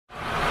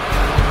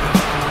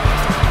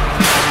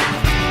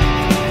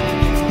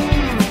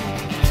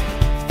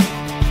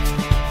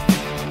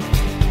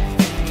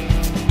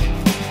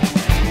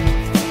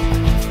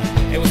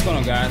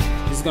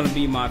going to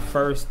be my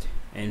first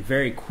and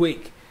very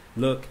quick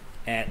look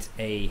at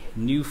a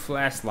new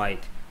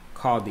flashlight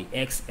called the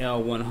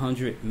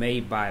XL100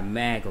 made by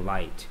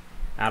Maglite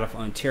out of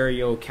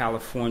Ontario,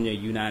 California,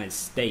 United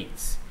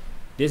States.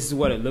 This is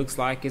what it looks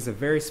like. It's a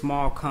very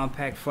small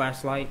compact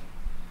flashlight,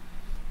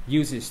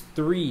 uses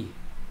 3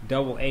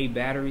 AA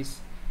batteries,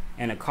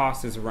 and the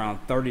cost is around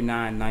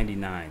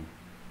 $39.99.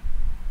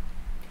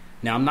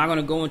 Now I'm not going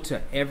to go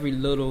into every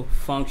little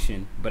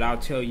function, but I'll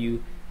tell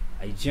you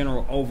a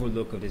general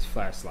overlook of this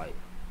flashlight.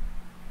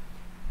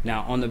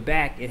 Now on the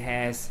back it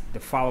has the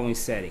following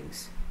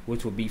settings,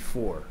 which will be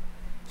 4: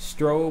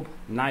 strobe,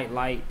 night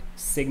light,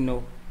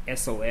 signal,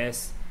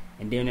 SOS,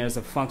 and then there's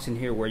a function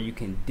here where you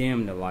can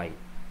dim the light.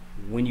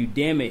 When you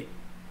dim it,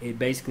 it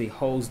basically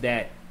holds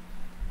that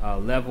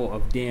level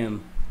of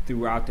dim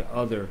throughout the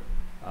other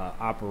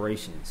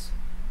operations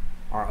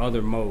or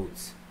other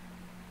modes.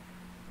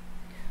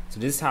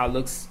 So this is how it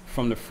looks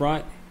from the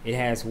front. It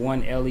has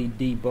one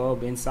LED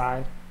bulb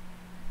inside.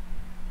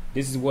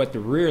 This is what the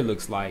rear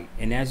looks like,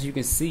 and as you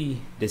can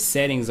see, the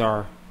settings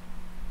are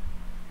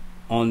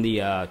on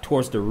the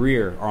towards the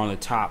rear or on the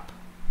top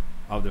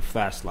of the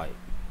flashlight.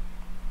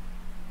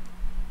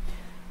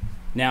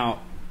 Now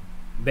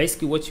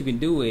basically what you can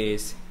do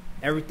is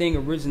everything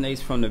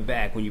originates from the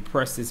back. When you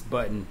press this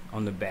button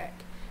on the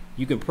back,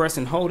 you can press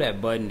and hold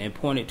that button and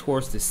point it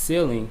towards the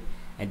ceiling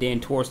and then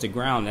towards the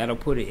ground. That'll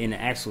put it in an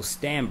actual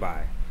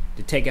standby.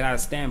 To take it out of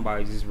standby,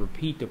 you just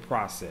repeat the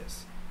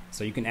process.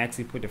 So you can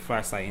actually put the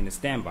flashlight in the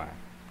standby.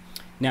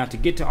 Now to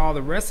get to all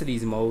the rest of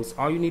these modes,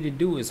 all you need to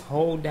do is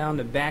hold down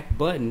the back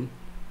button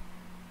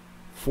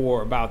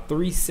for about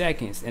 3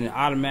 seconds and it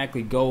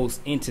automatically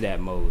goes into that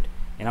mode.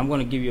 And I'm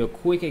going to give you a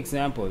quick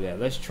example of that.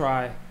 Let's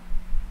try.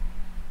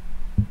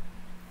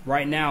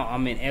 Right now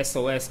I'm in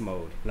SOS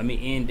mode. Let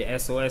me end the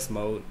SOS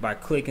mode by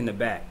clicking the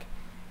back.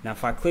 Now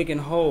if I click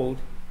and hold,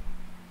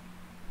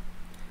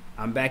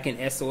 I'm back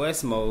in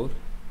SOS mode.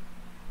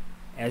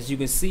 As you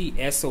can see,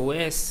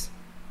 SOS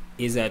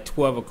is at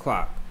 12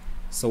 o'clock.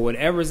 So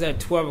whatever's at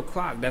 12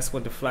 o'clock, that's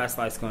what the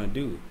flashlight's going to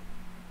do.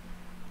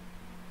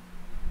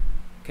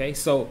 Okay,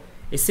 so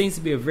it seems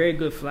to be a very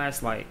good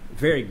flashlight.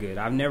 Very good.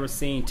 I've never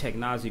seen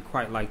technology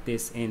quite like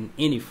this in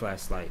any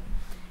flashlight.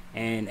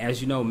 And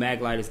as you know,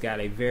 Maglite has got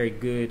a very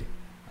good,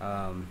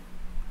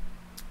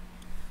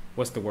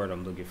 what's the word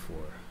I'm looking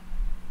for?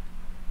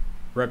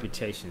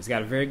 Reputation. It's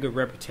got a very good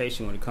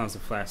reputation when it comes to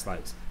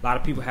flashlights. A lot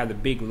of people have the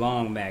big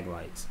long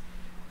Maglites.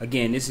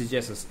 Again, this is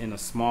just in a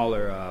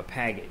smaller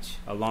package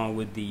along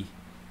with the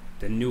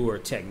newer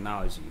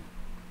technology.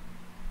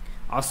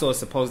 Also, it's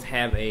supposed to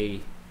have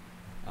a,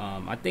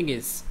 I think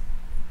it's,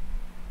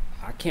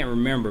 I can't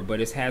remember, but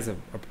it has a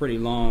pretty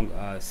long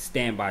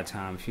standby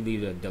time if you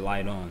leave the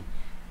light on.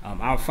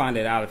 I'll find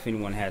it out if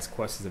anyone has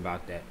questions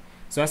about that.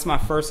 So that's my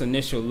first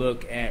initial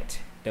look at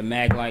the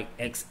Maglite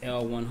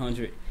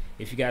XL100.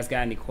 If you guys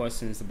got any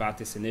questions about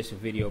this initial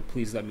video,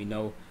 please let me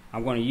know.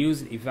 I'm going to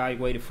use it,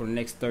 evaluate it for the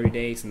next 30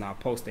 days, and I'll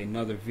post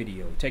another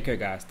video. Take care,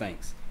 guys.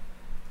 Thanks.